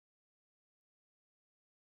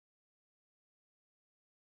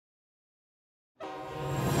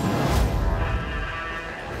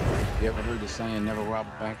You ever heard the saying, never rob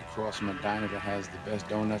a bank across from a diner that has the best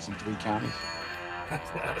donuts in 3 counties?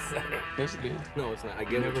 That's not a saying. Yes, it is. No, it's not. I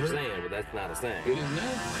get what you're saying, but that's not a saying. It is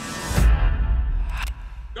now.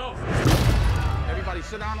 Go! Everybody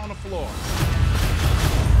sit down on the floor.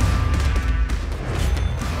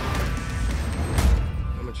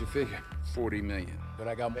 How much you figure? 40 million. But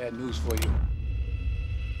I got bad news for you.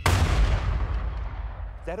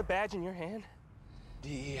 Is that a badge in your hand?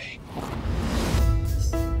 DEA.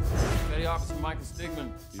 Petty Officer Marcus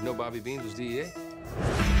Stigman. You know Bobby Beans was DEA?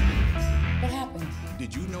 What happened?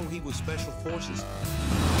 Did you know he was Special Forces?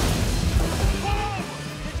 Whoa!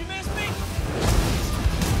 Did you miss me?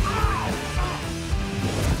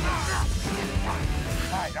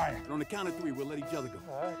 All right. And on the count of 3, we'll let each other go.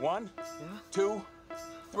 All right. 1, 2,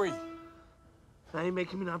 3. Now you're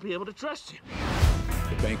making me not be able to trust you.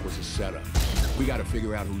 The bank was a setup. We gotta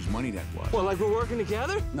figure out whose money that was. Well, like we're working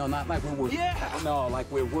together? No, not like we're working. Yeah! No, like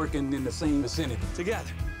we're working in the same vicinity. Together.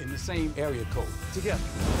 In the same area code. Together.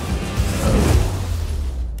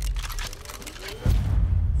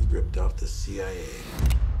 He ripped off the CIA.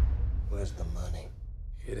 Where's the money?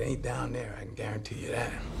 It ain't down there, I can guarantee you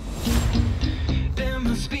that. There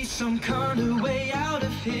must be some kind of way out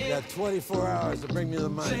of You here. got 24 hours to bring me the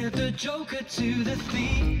money. Said the Joker to the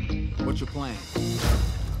thief. What's your plan?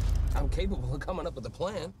 I'm capable of coming up with a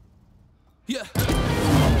plan. Yeah.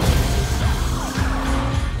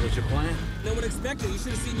 What's your plan? No one expected. You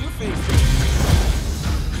should have seen your face.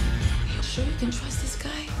 You sure you can trust this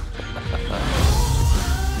guy?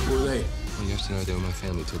 Who are they? Well, yesterday they were my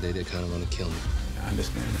family. Today they kind of want to kill me. I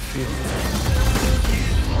understand the feeling.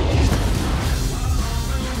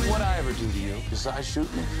 What'd I ever do to you besides shoot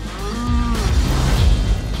me?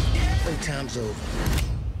 Playtime's over.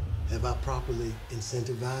 Have I properly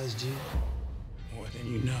incentivized you? More than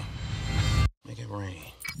you know. Make it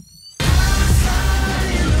rain.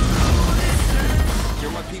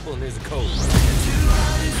 You're my people and there's a code.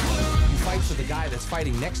 You fight for the guy that's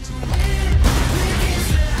fighting next to you.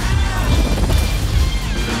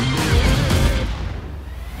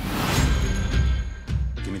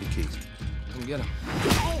 Give me the keys. Come get him.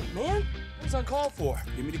 Oh, man. What's uncalled for?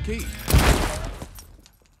 Give me the keys.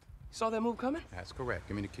 You saw that move coming? That's correct.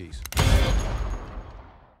 Give me the keys.